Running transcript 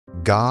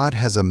God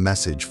has a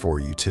message for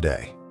you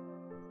today.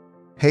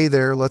 Hey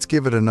there, let's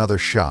give it another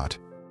shot.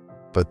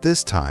 But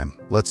this time,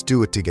 let's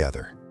do it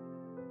together.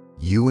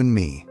 You and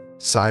me,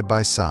 side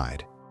by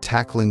side,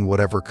 tackling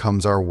whatever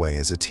comes our way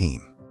as a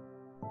team.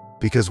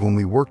 Because when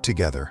we work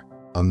together,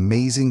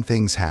 amazing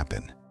things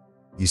happen.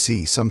 You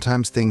see,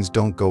 sometimes things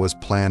don't go as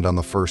planned on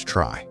the first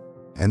try,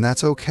 and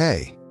that's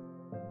okay.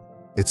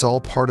 It's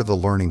all part of the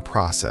learning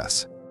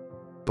process.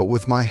 But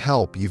with my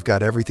help, you've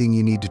got everything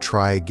you need to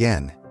try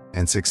again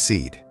and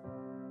succeed.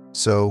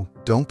 So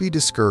don't be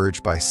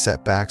discouraged by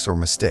setbacks or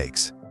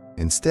mistakes.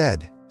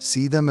 Instead,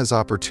 see them as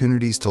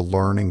opportunities to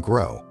learn and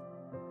grow.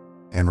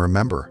 And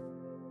remember,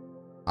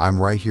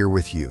 I'm right here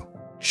with you,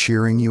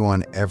 cheering you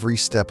on every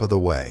step of the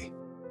way.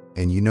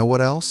 And you know what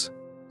else?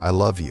 I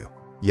love you.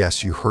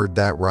 Yes, you heard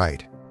that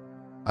right.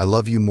 I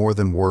love you more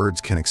than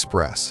words can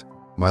express.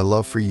 My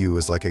love for you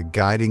is like a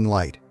guiding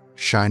light,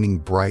 shining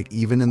bright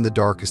even in the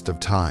darkest of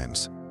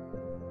times.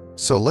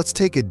 So let's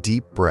take a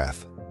deep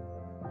breath,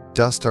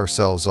 dust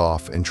ourselves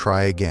off, and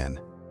try again.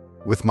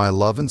 With my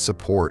love and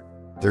support,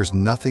 there's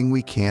nothing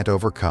we can't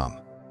overcome.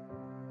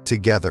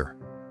 Together,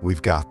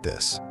 we've got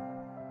this.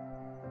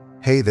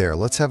 Hey there,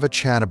 let's have a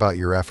chat about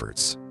your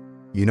efforts.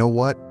 You know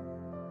what?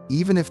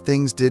 Even if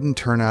things didn't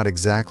turn out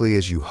exactly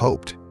as you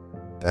hoped,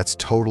 that's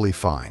totally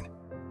fine.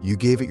 You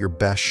gave it your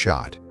best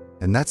shot,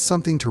 and that's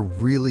something to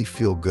really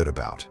feel good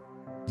about.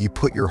 You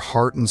put your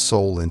heart and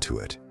soul into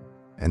it,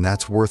 and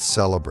that's worth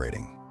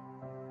celebrating.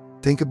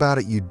 Think about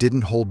it, you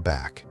didn't hold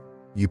back.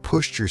 You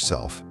pushed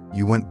yourself,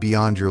 you went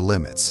beyond your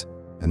limits,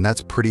 and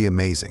that's pretty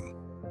amazing.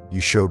 You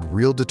showed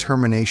real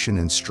determination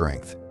and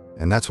strength,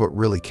 and that's what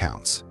really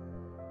counts.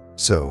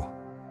 So,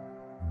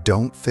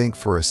 don't think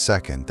for a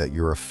second that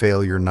you're a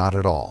failure, not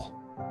at all.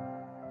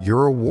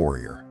 You're a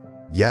warrior.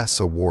 Yes,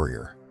 a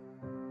warrior.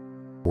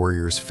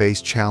 Warriors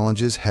face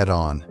challenges head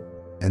on,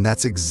 and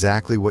that's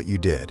exactly what you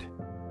did.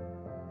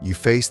 You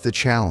faced the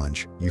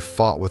challenge, you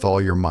fought with all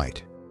your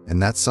might,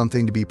 and that's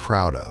something to be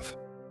proud of.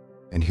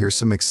 And here's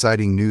some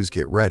exciting news,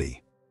 get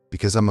ready,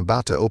 because I'm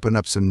about to open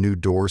up some new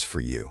doors for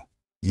you.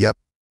 Yep,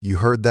 you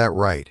heard that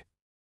right.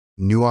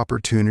 New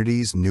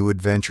opportunities, new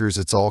adventures,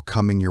 it's all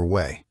coming your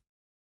way.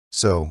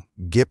 So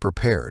get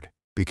prepared,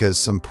 because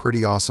some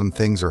pretty awesome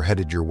things are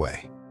headed your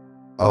way.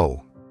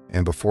 Oh,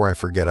 and before I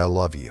forget, I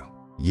love you.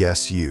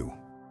 Yes, you.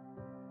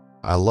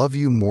 I love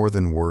you more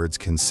than words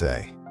can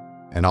say,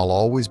 and I'll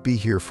always be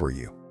here for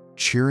you,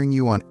 cheering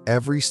you on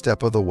every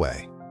step of the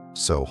way.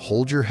 So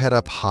hold your head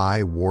up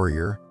high,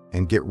 warrior,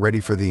 and get ready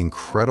for the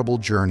incredible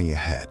journey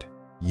ahead.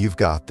 You've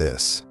got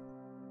this.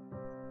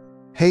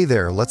 Hey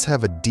there, let's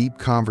have a deep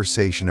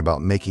conversation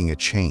about making a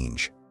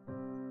change.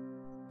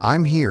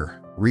 I'm here,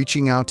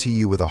 reaching out to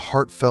you with a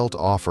heartfelt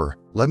offer.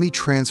 Let me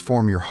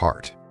transform your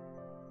heart.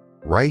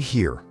 Right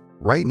here,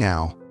 right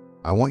now,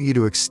 I want you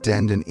to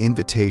extend an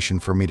invitation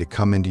for me to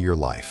come into your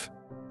life.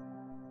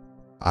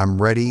 I'm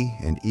ready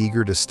and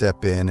eager to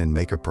step in and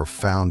make a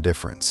profound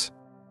difference.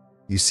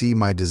 You see,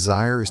 my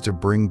desire is to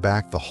bring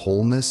back the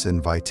wholeness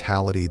and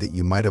vitality that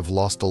you might have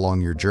lost along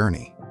your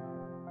journey.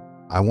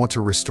 I want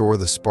to restore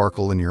the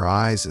sparkle in your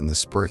eyes and the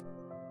spirit.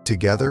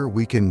 Together,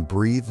 we can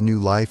breathe new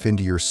life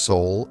into your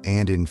soul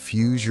and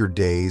infuse your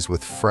days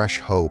with fresh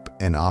hope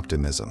and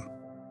optimism.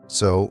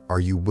 So, are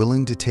you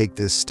willing to take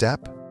this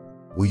step?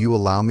 Will you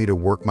allow me to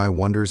work my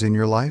wonders in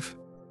your life?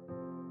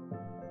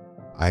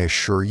 I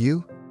assure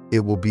you, it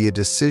will be a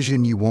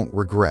decision you won't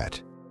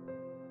regret.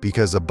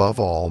 Because above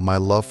all, my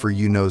love for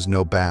you knows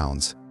no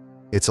bounds.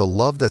 It's a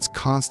love that's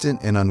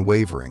constant and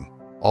unwavering,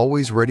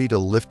 always ready to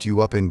lift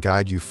you up and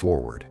guide you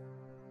forward.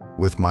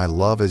 With my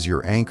love as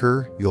your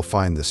anchor, you'll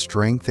find the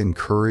strength and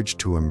courage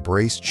to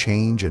embrace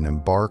change and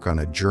embark on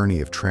a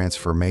journey of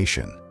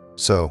transformation.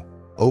 So,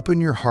 open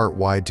your heart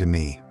wide to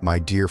me, my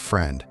dear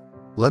friend.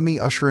 Let me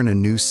usher in a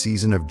new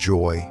season of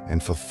joy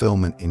and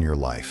fulfillment in your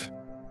life.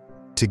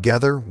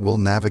 Together, we'll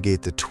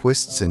navigate the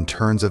twists and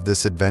turns of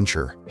this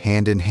adventure,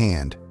 hand in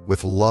hand,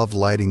 with love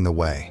lighting the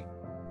way.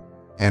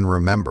 And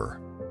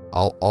remember,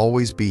 I'll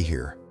always be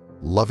here,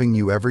 loving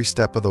you every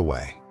step of the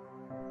way.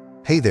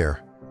 Hey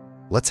there,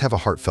 let's have a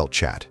heartfelt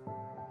chat.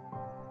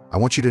 I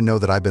want you to know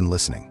that I've been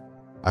listening.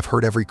 I've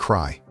heard every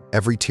cry,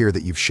 every tear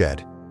that you've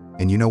shed.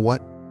 And you know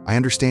what? I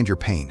understand your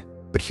pain,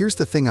 but here's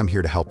the thing, I'm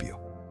here to help you.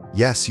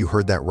 Yes, you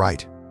heard that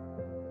right.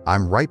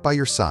 I'm right by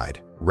your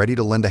side, ready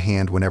to lend a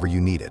hand whenever you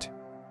need it.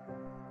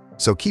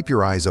 So keep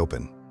your eyes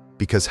open,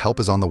 because help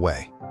is on the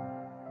way.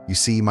 You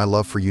see, my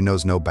love for you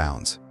knows no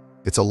bounds.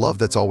 It's a love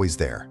that's always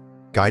there,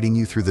 guiding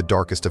you through the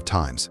darkest of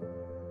times.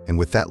 And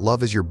with that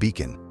love as your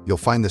beacon, you'll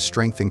find the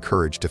strength and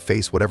courage to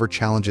face whatever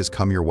challenges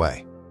come your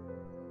way.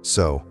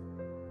 So,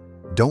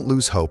 don't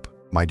lose hope,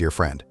 my dear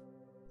friend.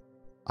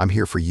 I'm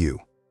here for you,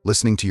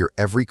 listening to your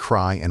every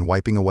cry and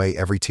wiping away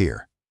every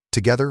tear.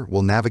 Together,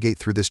 we'll navigate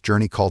through this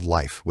journey called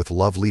life with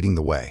love leading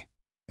the way.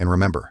 And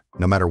remember,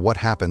 no matter what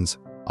happens,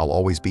 I'll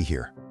always be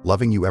here,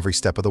 loving you every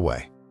step of the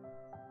way.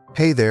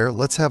 Hey there,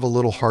 let's have a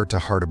little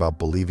heart-to-heart about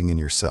believing in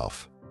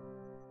yourself.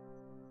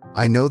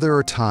 I know there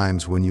are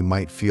times when you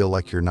might feel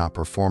like you're not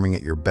performing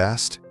at your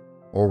best,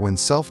 or when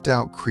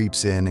self-doubt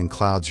creeps in and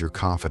clouds your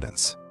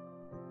confidence.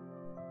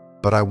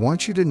 But I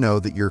want you to know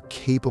that you're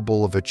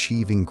capable of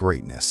achieving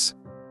greatness.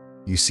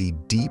 You see,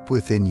 deep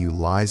within you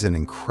lies an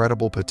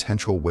incredible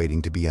potential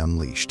waiting to be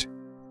unleashed.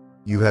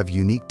 You have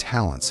unique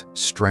talents,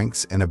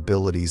 strengths, and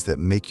abilities that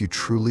make you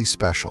truly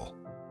special.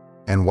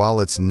 And while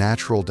it's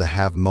natural to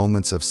have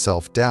moments of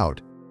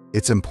self-doubt,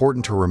 it's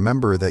important to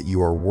remember that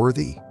you are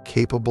worthy,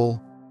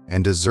 capable,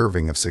 and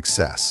deserving of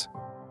success.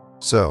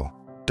 So,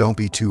 don't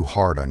be too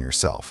hard on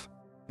yourself.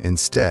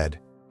 Instead,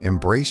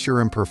 embrace your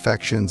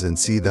imperfections and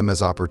see them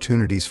as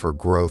opportunities for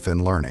growth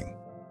and learning.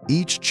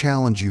 Each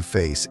challenge you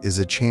face is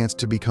a chance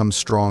to become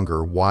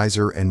stronger,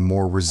 wiser, and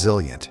more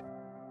resilient.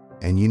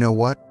 And you know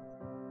what?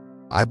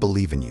 I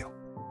believe in you.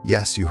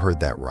 Yes, you heard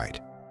that right.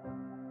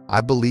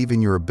 I believe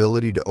in your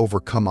ability to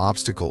overcome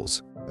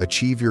obstacles,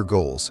 achieve your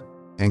goals,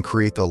 and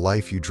create the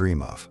life you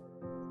dream of.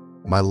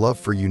 My love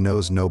for you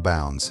knows no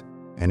bounds,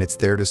 and it's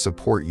there to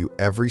support you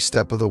every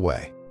step of the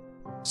way.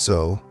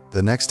 So,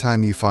 the next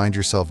time you find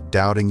yourself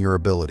doubting your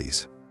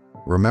abilities,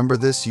 remember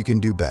this: you can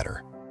do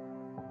better.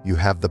 You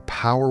have the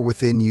power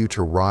within you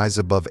to rise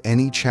above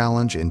any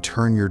challenge and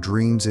turn your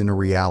dreams into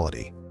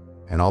reality.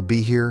 And I'll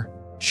be here,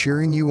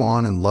 cheering you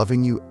on and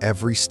loving you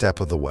every step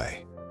of the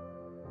way.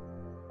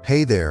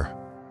 Hey there,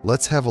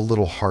 let's have a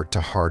little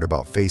heart-to-heart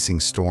about facing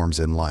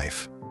storms in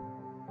life.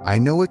 I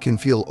know it can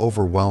feel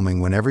overwhelming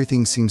when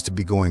everything seems to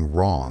be going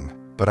wrong,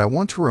 but I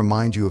want to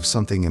remind you of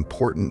something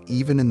important.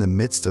 Even in the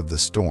midst of the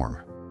storm,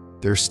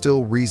 there's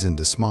still reason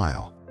to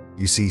smile.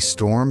 You see,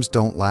 storms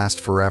don't last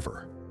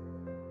forever.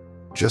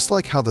 Just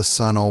like how the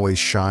sun always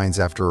shines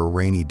after a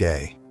rainy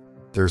day,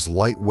 there's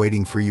light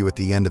waiting for you at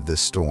the end of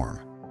this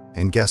storm.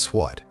 And guess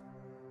what?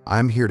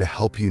 I'm here to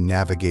help you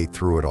navigate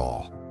through it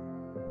all.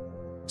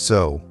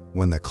 So,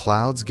 when the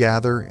clouds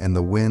gather and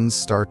the winds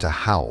start to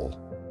howl,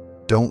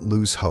 don't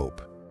lose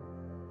hope.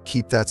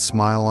 Keep that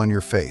smile on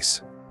your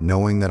face,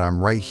 knowing that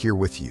I'm right here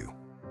with you,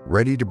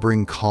 ready to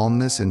bring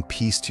calmness and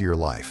peace to your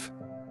life.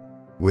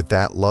 With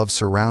that love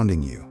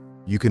surrounding you,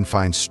 you can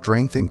find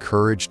strength and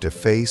courage to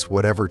face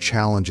whatever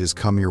challenges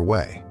come your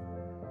way.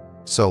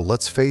 So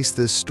let's face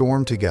this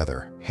storm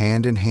together,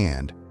 hand in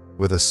hand,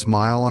 with a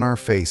smile on our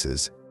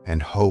faces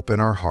and hope in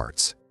our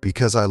hearts,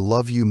 because I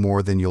love you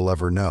more than you'll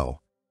ever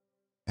know,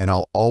 and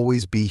I'll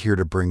always be here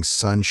to bring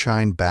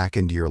sunshine back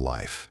into your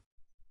life.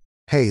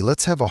 Hey,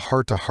 let's have a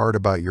heart-to-heart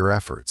about your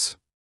efforts.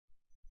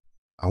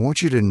 I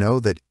want you to know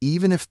that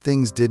even if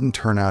things didn't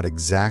turn out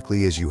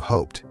exactly as you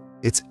hoped,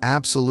 it's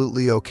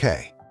absolutely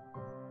okay.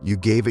 You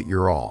gave it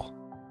your all,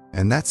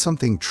 and that's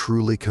something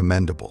truly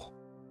commendable.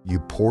 You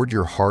poured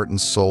your heart and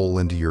soul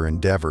into your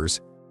endeavors,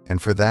 and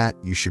for that,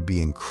 you should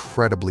be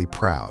incredibly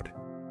proud.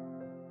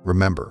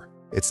 Remember,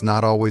 it's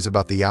not always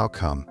about the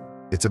outcome.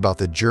 It's about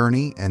the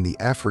journey and the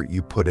effort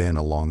you put in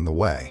along the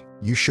way.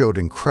 You showed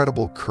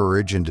incredible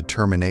courage and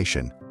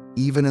determination,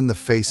 even in the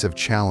face of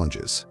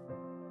challenges.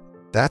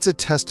 That's a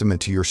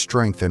testament to your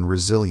strength and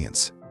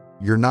resilience.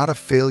 You're not a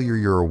failure,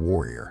 you're a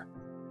warrior.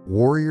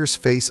 Warriors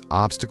face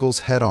obstacles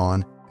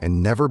head-on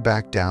and never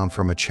back down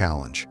from a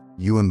challenge.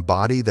 You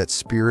embody that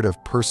spirit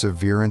of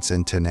perseverance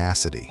and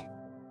tenacity.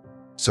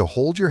 So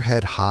hold your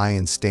head high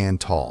and stand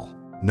tall,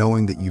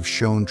 knowing that you've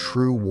shown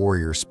true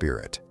warrior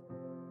spirit.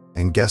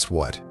 And guess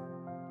what?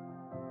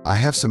 I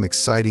have some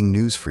exciting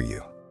news for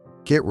you.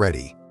 Get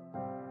ready,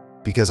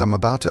 because I'm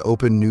about to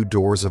open new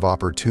doors of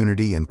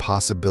opportunity and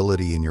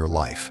possibility in your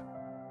life.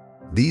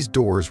 These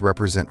doors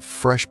represent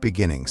fresh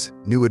beginnings,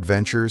 new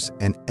adventures,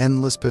 and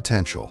endless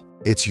potential.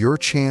 It's your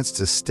chance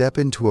to step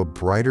into a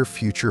brighter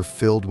future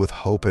filled with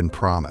hope and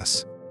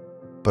promise.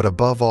 But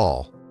above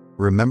all,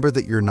 remember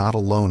that you're not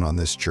alone on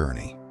this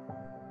journey.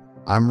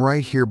 I'm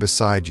right here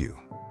beside you,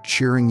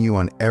 cheering you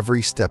on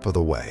every step of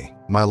the way.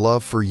 My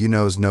love for you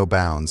knows no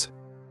bounds,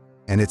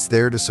 and it's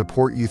there to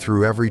support you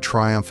through every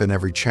triumph and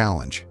every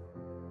challenge.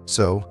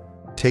 So,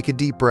 take a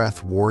deep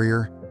breath,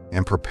 warrior,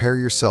 and prepare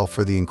yourself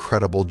for the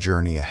incredible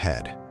journey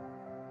ahead.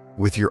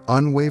 With your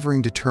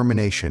unwavering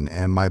determination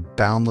and my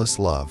boundless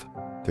love,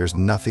 there's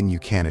nothing you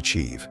can't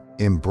achieve.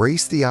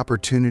 Embrace the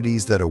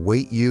opportunities that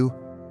await you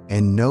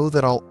and know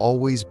that I'll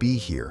always be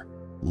here,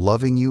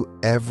 loving you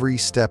every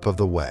step of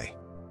the way.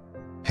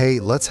 Hey,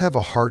 let's have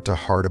a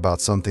heart-to-heart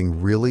about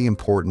something really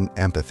important: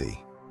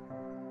 empathy.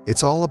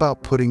 It's all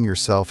about putting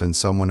yourself in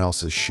someone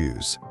else's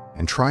shoes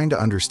and trying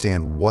to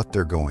understand what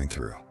they're going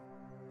through.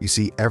 You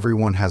see,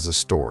 everyone has a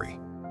story.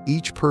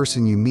 Each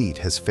person you meet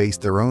has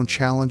faced their own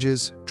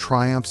challenges,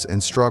 triumphs,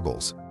 and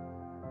struggles,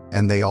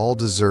 and they all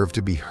deserve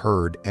to be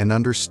heard and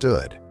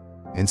understood.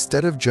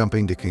 Instead of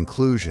jumping to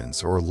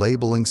conclusions or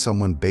labeling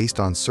someone based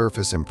on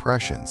surface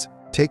impressions,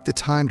 take the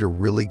time to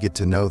really get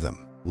to know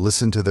them.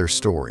 Listen to their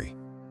story,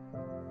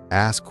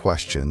 ask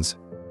questions,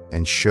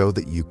 and show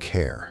that you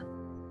care.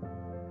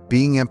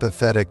 Being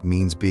empathetic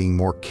means being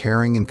more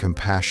caring and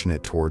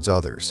compassionate towards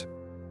others.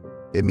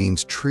 It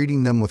means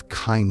treating them with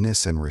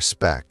kindness and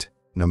respect,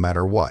 no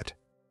matter what.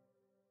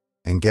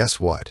 And guess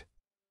what?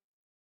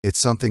 It's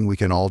something we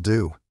can all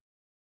do,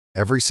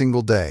 every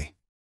single day.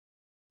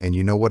 And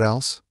you know what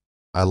else?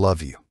 I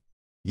love you.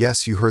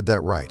 Yes, you heard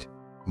that right.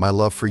 My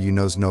love for you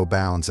knows no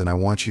bounds, and I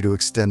want you to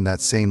extend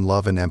that same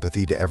love and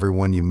empathy to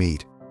everyone you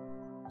meet.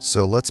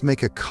 So let's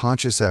make a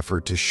conscious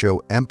effort to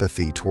show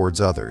empathy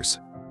towards others.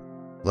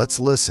 Let's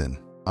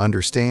listen,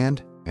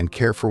 understand, and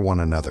care for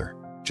one another,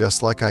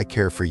 just like I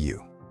care for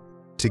you.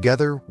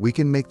 Together, we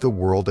can make the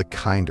world a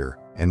kinder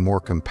and more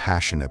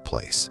compassionate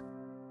place.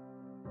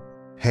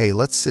 Hey,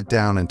 let's sit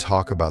down and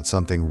talk about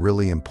something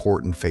really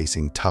important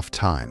facing tough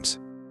times.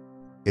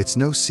 It's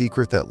no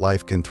secret that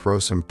life can throw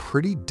some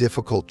pretty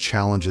difficult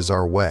challenges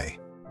our way.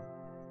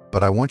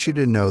 But I want you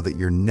to know that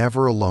you're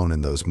never alone in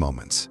those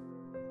moments.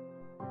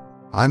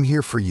 I'm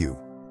here for you,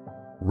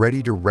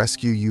 ready to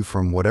rescue you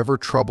from whatever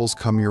troubles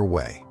come your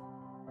way.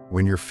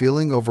 When you're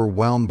feeling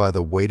overwhelmed by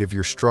the weight of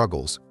your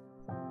struggles,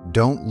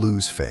 don't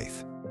lose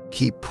faith.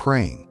 Keep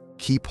praying,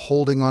 keep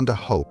holding on to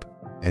hope,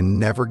 and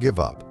never give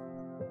up.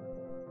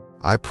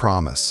 I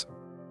promise,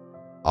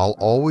 I'll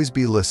always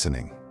be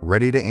listening,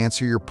 ready to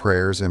answer your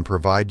prayers and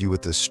provide you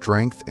with the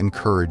strength and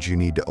courage you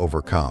need to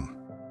overcome.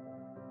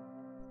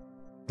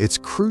 It's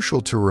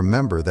crucial to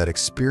remember that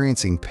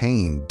experiencing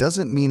pain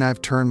doesn't mean I've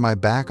turned my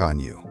back on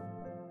you.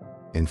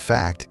 In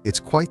fact, it's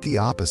quite the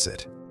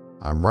opposite.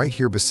 I'm right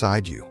here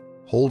beside you,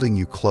 holding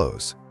you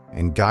close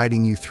and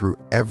guiding you through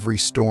every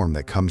storm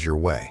that comes your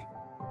way.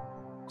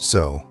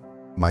 So,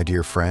 my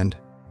dear friend,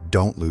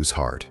 don't lose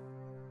heart.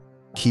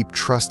 Keep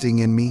trusting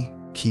in me,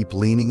 keep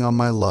leaning on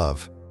my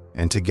love,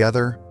 and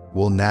together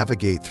we'll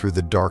navigate through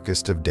the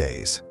darkest of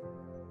days.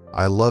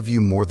 I love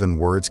you more than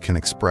words can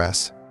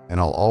express, and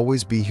I'll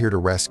always be here to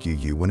rescue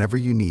you whenever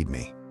you need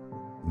me.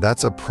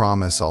 That's a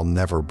promise I'll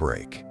never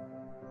break.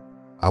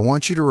 I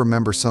want you to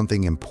remember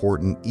something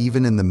important.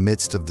 Even in the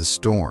midst of the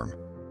storm,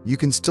 you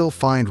can still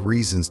find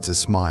reasons to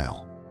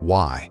smile.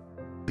 Why?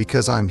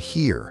 Because I'm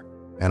here,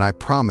 and I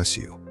promise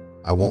you,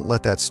 I won't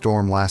let that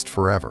storm last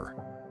forever.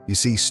 You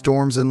see,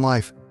 storms in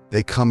life,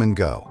 they come and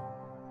go.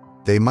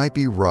 They might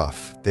be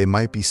rough, they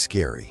might be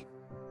scary,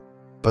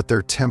 but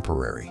they're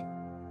temporary.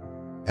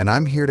 And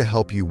I'm here to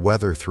help you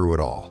weather through it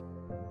all.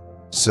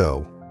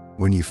 So,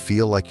 when you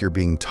feel like you're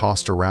being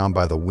tossed around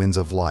by the winds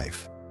of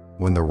life,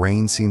 when the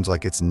rain seems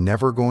like it's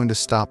never going to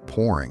stop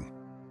pouring,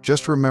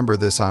 just remember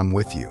this: I'm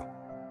with you,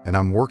 and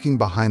I'm working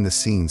behind the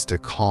scenes to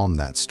calm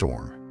that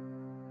storm.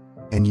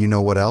 And you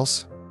know what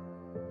else?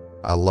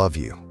 I love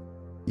you.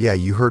 Yeah,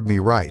 you heard me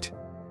right.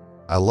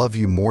 I love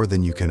you more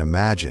than you can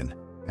imagine,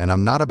 and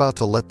I'm not about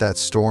to let that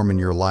storm in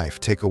your life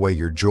take away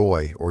your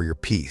joy or your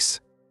peace.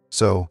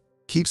 So,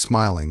 keep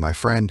smiling, my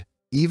friend,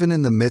 even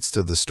in the midst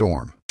of the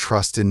storm.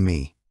 Trust in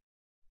me.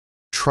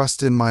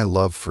 Trust in my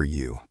love for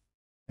you,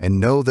 and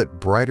know that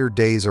brighter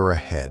days are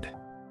ahead.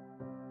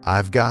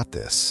 I've got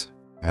this,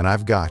 and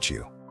I've got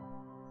you.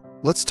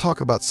 Let's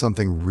talk about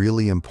something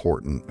really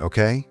important,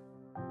 okay?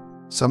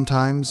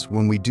 Sometimes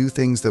when we do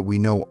things that we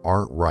know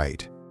aren't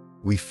right,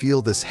 we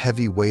feel this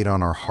heavy weight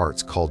on our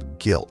hearts called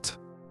guilt.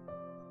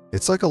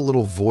 It's like a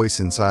little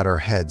voice inside our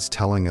heads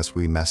telling us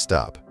we messed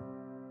up.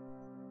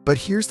 But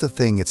here's the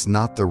thing: it's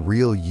not the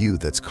real you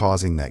that's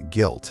causing that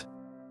guilt.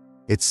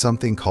 It's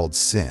something called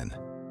sin.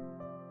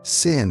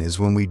 Sin is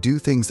when we do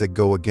things that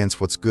go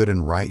against what's good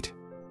and right,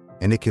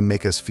 and it can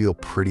make us feel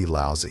pretty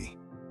lousy.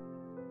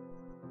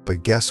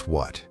 But guess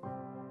what?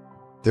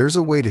 There's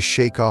a way to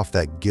shake off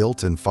that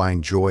guilt and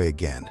find joy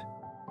again.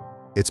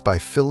 It's by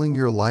filling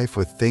your life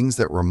with things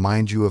that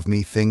remind you of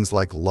me, things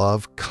like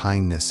love,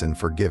 kindness, and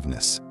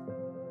forgiveness.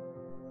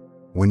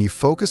 When you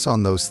focus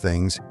on those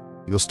things,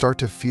 you'll start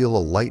to feel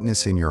a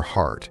lightness in your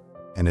heart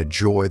and a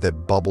joy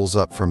that bubbles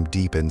up from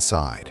deep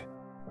inside.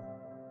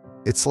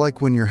 It's like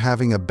when you're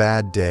having a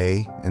bad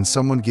day and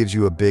someone gives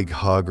you a big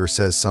hug or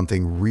says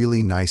something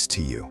really nice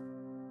to you.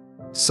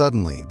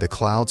 Suddenly, the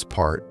clouds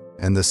part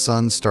and the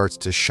sun starts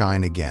to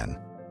shine again.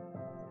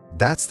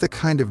 That's the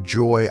kind of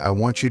joy I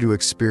want you to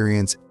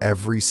experience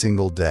every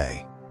single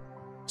day.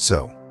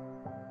 So,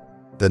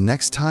 the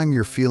next time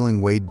you're feeling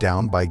weighed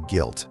down by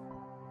guilt,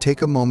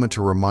 take a moment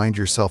to remind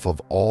yourself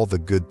of all the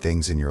good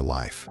things in your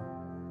life.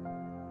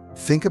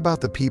 Think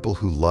about the people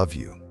who love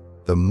you,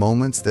 the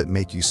moments that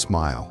make you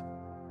smile,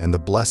 and the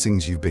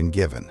blessings you've been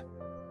given.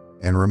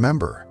 And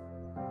remember,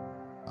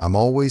 I'm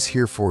always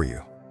here for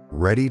you,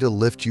 ready to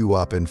lift you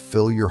up and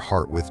fill your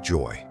heart with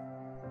joy.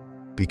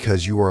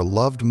 Because you are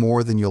loved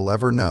more than you'll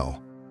ever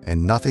know,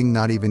 and nothing,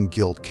 not even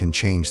guilt, can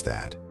change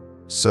that.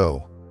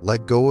 So,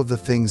 let go of the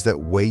things that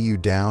weigh you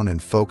down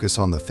and focus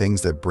on the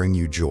things that bring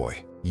you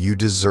joy. You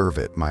deserve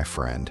it, my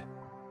friend.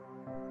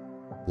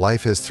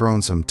 Life has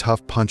thrown some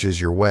tough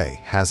punches your way,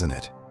 hasn't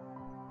it?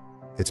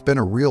 It's been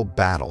a real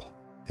battle,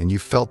 and you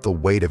felt the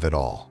weight of it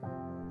all.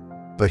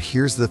 But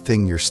here's the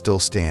thing: you're still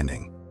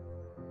standing.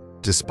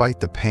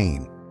 Despite the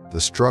pain, the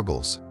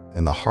struggles,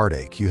 and the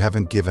heartache, you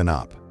haven't given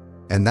up.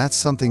 And that's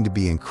something to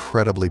be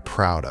incredibly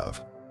proud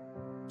of.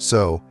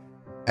 So,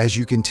 as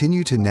you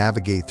continue to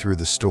navigate through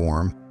the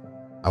storm,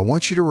 I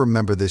want you to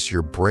remember this: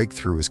 your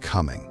breakthrough is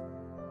coming.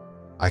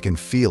 I can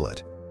feel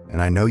it,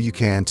 and I know you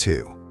can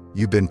too.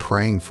 You've been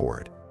praying for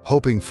it,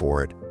 hoping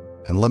for it,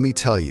 and let me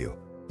tell you,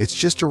 it's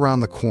just around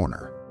the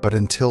corner. But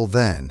until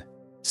then,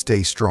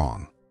 stay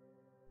strong.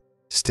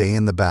 Stay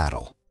in the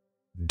battle,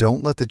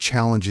 Don't let the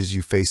challenges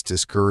you face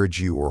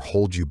discourage you or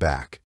hold you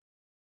back.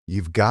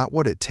 You've got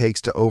what it takes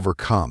to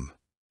overcome,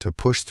 to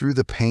push through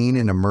the pain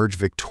and emerge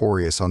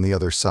victorious on the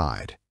other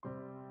side.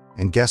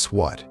 And guess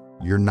what?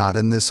 You're not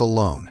in this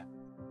alone.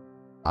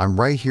 I'm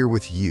right here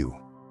with you,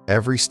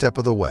 every step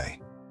of the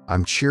way.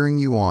 I'm cheering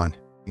you on,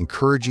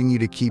 encouraging you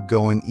to keep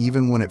going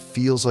even when it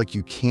feels like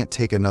you can't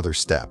take another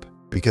step.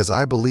 Because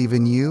I believe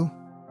in you,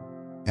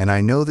 and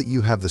I know that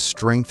you have the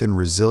strength and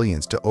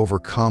resilience to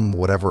overcome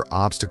whatever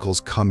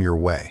obstacles come your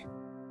way.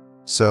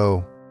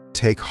 So,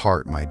 take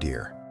heart, my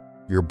dear.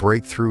 Your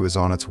breakthrough is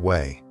on its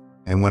way,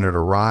 and when it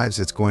arrives,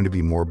 it's going to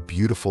be more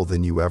beautiful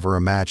than you ever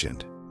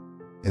imagined.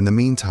 In the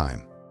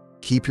meantime,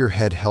 keep your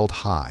head held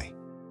high,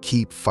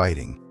 keep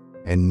fighting,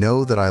 and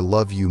know that I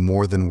love you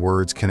more than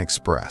words can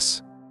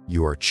express.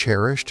 You are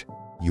cherished,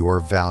 you are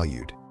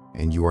valued,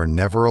 and you are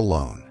never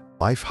alone.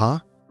 Life, huh?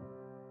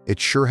 It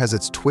sure has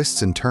its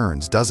twists and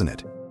turns, doesn't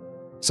it?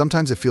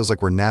 Sometimes it feels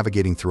like we're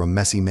navigating through a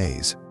messy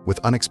maze, with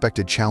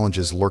unexpected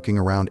challenges lurking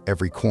around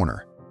every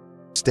corner.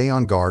 Stay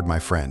on guard, my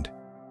friend,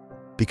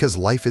 because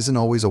life isn't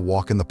always a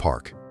walk in the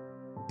park.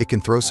 It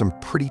can throw some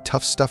pretty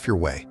tough stuff your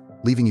way,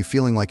 leaving you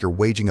feeling like you're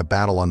waging a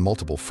battle on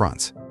multiple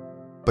fronts.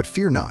 But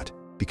fear not,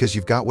 because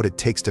you've got what it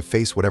takes to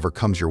face whatever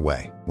comes your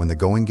way. When the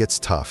going gets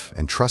tough,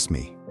 and trust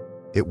me,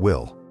 it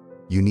will,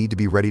 you need to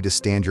be ready to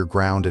stand your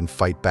ground and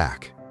fight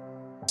back.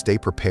 Stay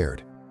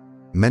prepared,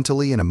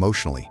 mentally and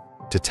emotionally,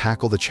 to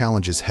tackle the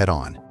challenges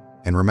head-on.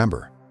 And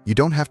remember, you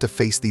don't have to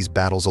face these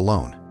battles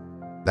alone.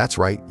 That's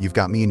right, you've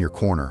got me in your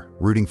corner,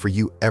 rooting for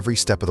you every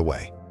step of the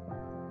way.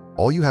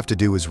 All you have to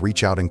do is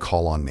reach out and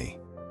call on me,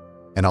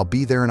 and I'll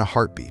be there in a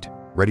heartbeat,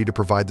 ready to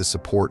provide the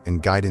support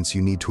and guidance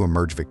you need to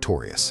emerge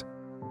victorious.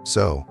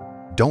 So,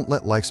 don't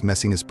let life's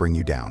messiness bring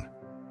you down.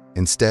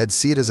 Instead,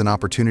 see it as an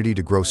opportunity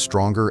to grow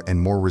stronger and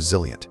more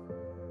resilient.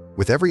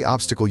 With every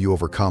obstacle you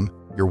overcome,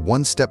 you're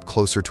one step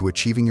closer to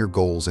achieving your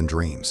goals and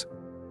dreams.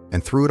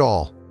 And through it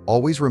all,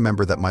 always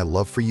remember that my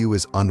love for you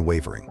is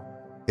unwavering.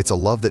 It's a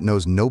love that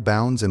knows no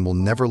bounds and will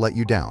never let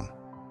you down.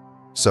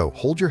 So,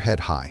 hold your head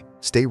high,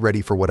 stay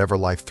ready for whatever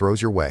life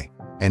throws your way,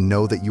 and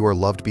know that you are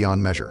loved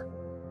beyond measure.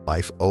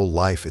 Life, oh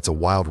life, it's a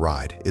wild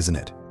ride, isn't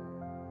it?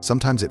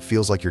 Sometimes it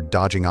feels like you're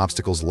dodging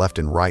obstacles left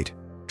and right,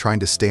 trying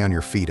to stay on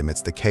your feet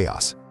amidst the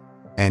chaos.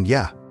 And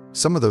yeah,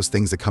 some of those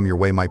things that come your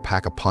way might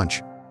pack a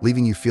punch,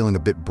 leaving you feeling a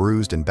bit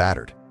bruised and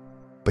battered.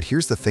 But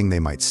here's the thing, they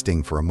might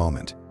sting for a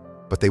moment,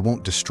 but they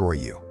won't destroy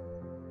you.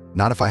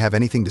 Not if I have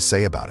anything to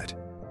say about it.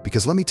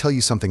 Because let me tell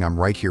you something, I'm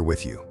right here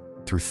with you,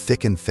 through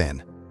thick and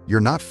thin. You're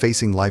not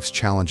facing life's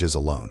challenges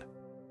alone.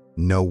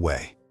 No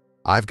way.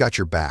 I've got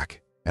your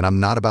back, and I'm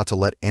not about to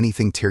let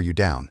anything tear you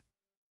down.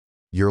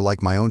 You're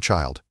like my own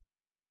child,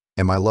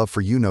 and my love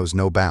for you knows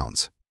no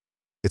bounds.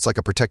 It's like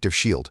a protective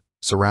shield,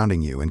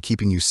 surrounding you and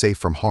keeping you safe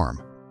from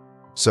harm.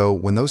 So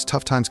when those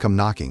tough times come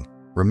knocking,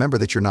 remember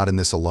that you're not in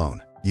this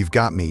alone. You've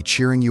got me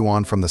cheering you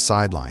on from the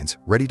sidelines,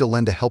 ready to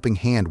lend a helping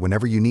hand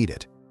whenever you need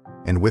it.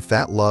 And with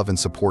that love and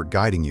support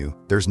guiding you,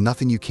 there's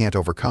nothing you can't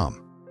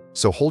overcome.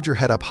 So hold your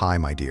head up high,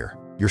 my dear.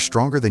 You're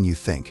stronger than you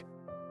think,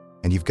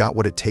 and you've got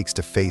what it takes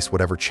to face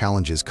whatever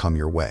challenges come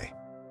your way.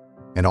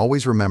 And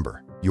always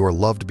remember, you are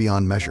loved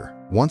beyond measure.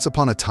 Once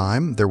upon a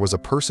time, there was a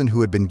person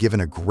who had been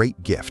given a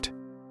great gift.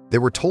 They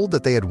were told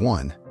that they had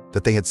won,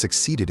 that they had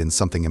succeeded in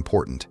something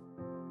important.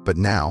 But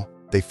now,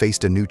 they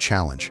faced a new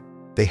challenge.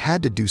 They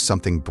had to do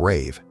something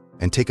brave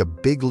and take a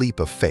big leap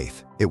of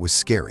faith. It was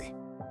scary.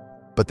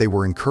 But they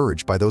were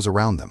encouraged by those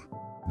around them.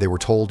 They were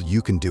told,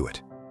 you can do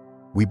it.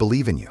 We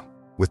believe in you.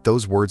 With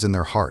those words in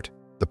their heart,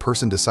 the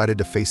person decided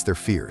to face their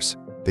fears.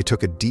 They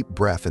took a deep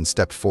breath and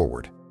stepped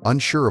forward,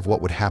 unsure of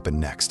what would happen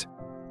next.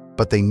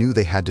 But they knew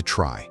they had to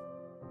try.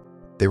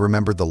 They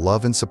remembered the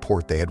love and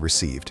support they had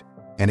received,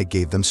 and it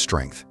gave them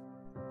strength.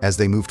 As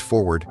they moved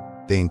forward,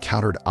 they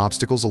encountered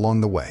obstacles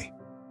along the way.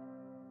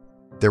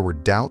 There were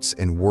doubts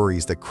and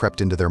worries that crept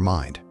into their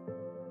mind.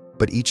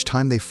 But each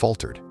time they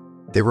faltered,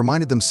 they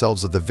reminded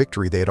themselves of the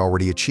victory they had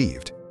already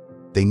achieved.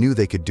 They knew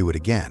they could do it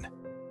again.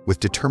 With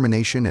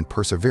determination and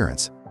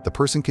perseverance, the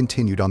person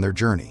continued on their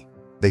journey.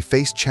 They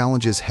faced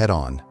challenges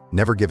head-on,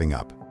 never giving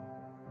up.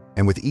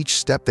 And with each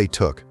step they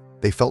took,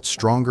 they felt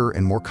stronger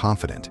and more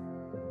confident.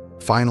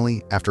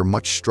 Finally, after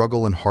much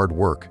struggle and hard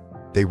work,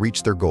 they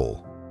reached their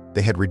goal.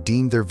 They had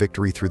redeemed their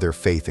victory through their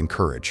faith and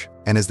courage.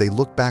 And as they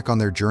looked back on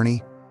their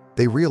journey,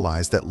 they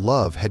realized that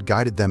love had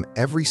guided them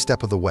every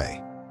step of the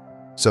way.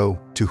 So,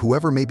 to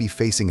whoever may be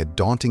facing a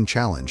daunting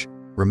challenge,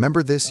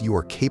 remember this: you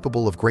are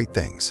capable of great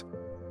things.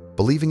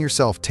 Believe in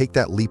yourself, take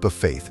that leap of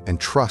faith, and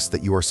trust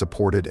that you are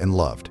supported and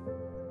loved.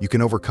 You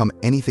can overcome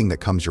anything that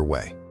comes your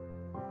way.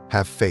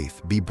 Have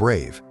faith, be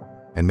brave,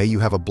 and may you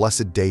have a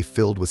blessed day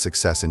filled with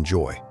success and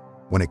joy.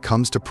 When it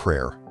comes to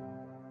prayer,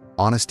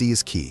 honesty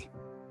is key.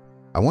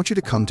 I want you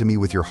to come to me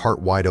with your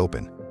heart wide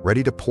open,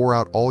 ready to pour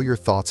out all your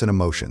thoughts and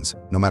emotions,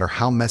 no matter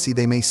how messy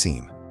they may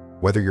seem.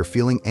 Whether you're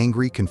feeling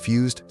angry,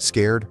 confused,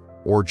 scared,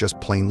 or just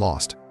plain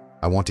lost,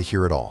 I want to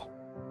hear it all.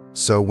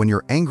 So when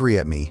you're angry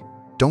at me,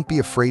 don't be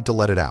afraid to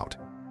let it out.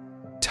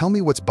 Tell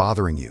me what's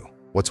bothering you,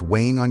 what's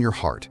weighing on your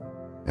heart,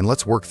 and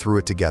let's work through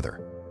it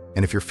together.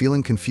 And if you're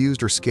feeling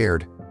confused or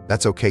scared,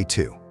 that's okay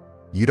too.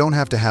 You don't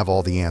have to have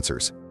all the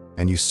answers,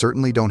 and you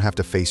certainly don't have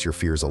to face your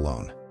fears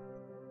alone.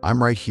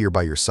 I'm right here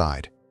by your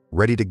side,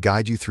 ready to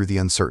guide you through the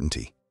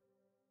uncertainty.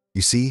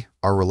 You see,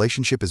 our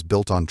relationship is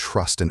built on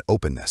trust and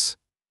openness.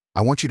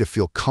 I want you to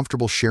feel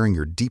comfortable sharing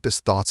your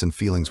deepest thoughts and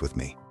feelings with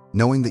me,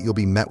 knowing that you'll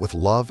be met with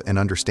love and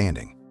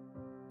understanding.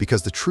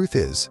 Because the truth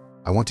is,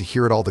 I want to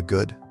hear it all, the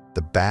good,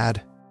 the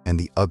bad, and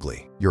the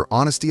ugly. Your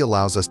honesty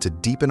allows us to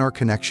deepen our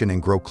connection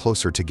and grow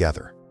closer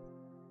together.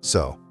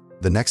 So,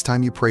 the next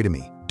time you pray to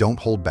me, don't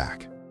hold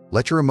back.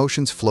 Let your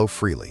emotions flow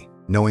freely,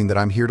 knowing that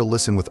I'm here to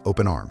listen with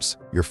open arms.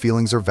 Your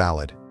feelings are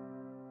valid,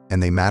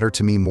 and they matter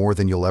to me more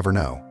than you'll ever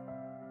know.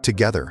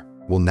 Together,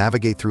 we'll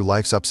navigate through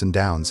life's ups and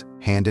downs,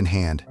 hand in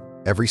hand,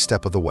 every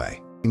step of the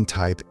way.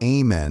 Type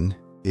Amen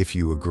if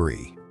you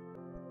agree.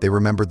 They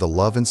remembered the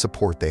love and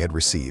support they had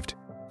received,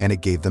 and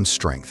it gave them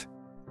strength.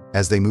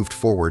 As they moved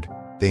forward,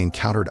 they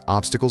encountered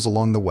obstacles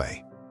along the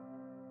way.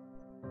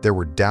 There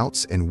were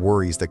doubts and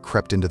worries that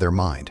crept into their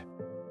mind.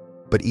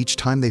 But each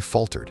time they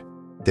faltered,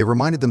 they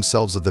reminded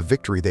themselves of the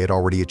victory they had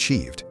already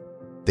achieved.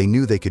 They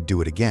knew they could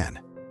do it again.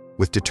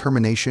 With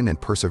determination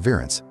and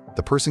perseverance,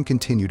 the person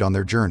continued on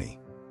their journey.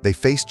 They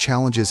faced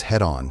challenges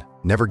head-on,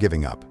 never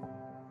giving up.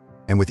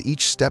 And with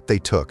each step they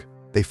took,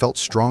 they felt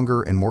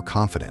stronger and more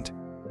confident.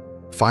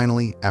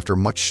 Finally, after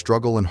much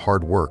struggle and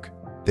hard work,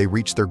 they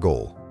reached their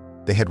goal.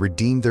 They had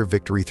redeemed their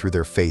victory through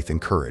their faith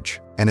and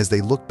courage. And as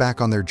they looked back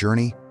on their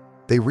journey,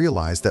 they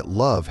realized that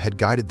love had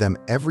guided them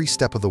every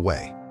step of the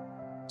way.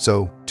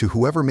 So, to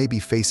whoever may be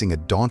facing a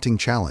daunting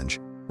challenge,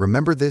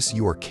 remember this: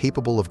 you are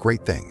capable of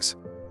great things.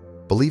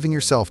 Believe in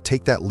yourself,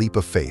 take that leap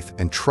of faith,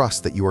 and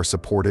trust that you are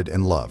supported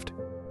and loved.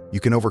 You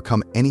can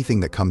overcome anything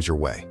that comes your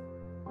way.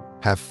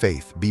 Have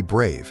faith, be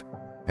brave,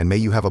 and may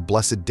you have a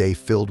blessed day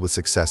filled with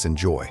success and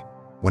joy.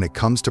 When it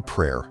comes to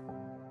prayer,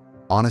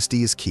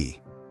 honesty is key.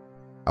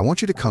 I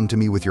want you to come to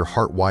me with your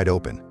heart wide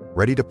open,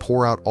 ready to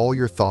pour out all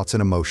your thoughts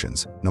and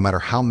emotions, no matter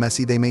how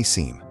messy they may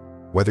seem.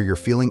 Whether you're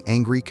feeling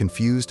angry,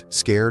 confused,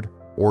 scared,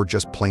 or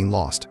just plain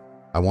lost,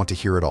 I want to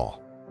hear it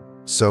all.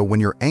 So when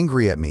you're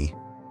angry at me,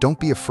 don't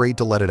be afraid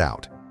to let it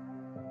out.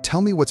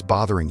 Tell me what's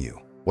bothering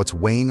you, what's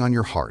weighing on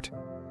your heart,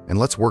 and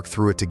let's work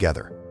through it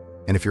together.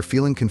 And if you're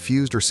feeling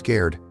confused or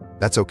scared,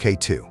 that's okay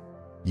too.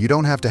 You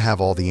don't have to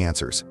have all the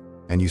answers,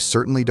 and you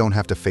certainly don't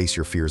have to face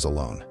your fears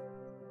alone.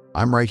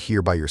 I'm right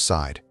here by your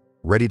side,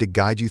 ready to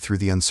guide you through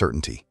the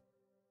uncertainty.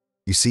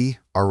 You see,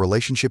 our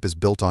relationship is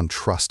built on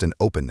trust and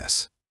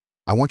openness.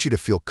 I want you to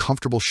feel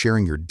comfortable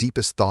sharing your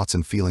deepest thoughts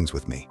and feelings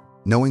with me,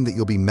 knowing that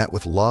you'll be met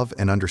with love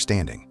and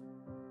understanding.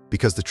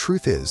 Because the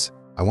truth is,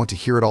 I want to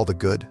hear it all, the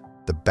good,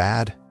 the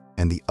bad,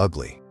 and the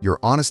ugly. Your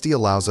honesty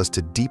allows us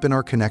to deepen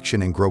our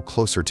connection and grow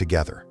closer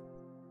together.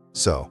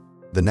 So,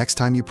 the next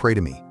time you pray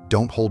to me,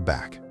 don't hold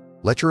back.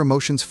 Let your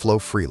emotions flow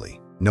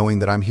freely, knowing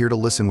that I'm here to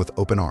listen with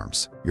open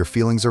arms. Your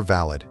feelings are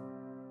valid,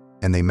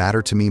 and they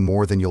matter to me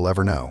more than you'll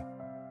ever know.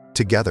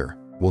 Together,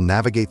 we'll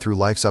navigate through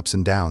life's ups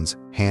and downs,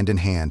 hand in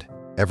hand,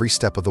 every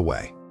step of the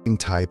way.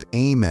 Type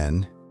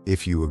Amen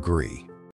if you agree.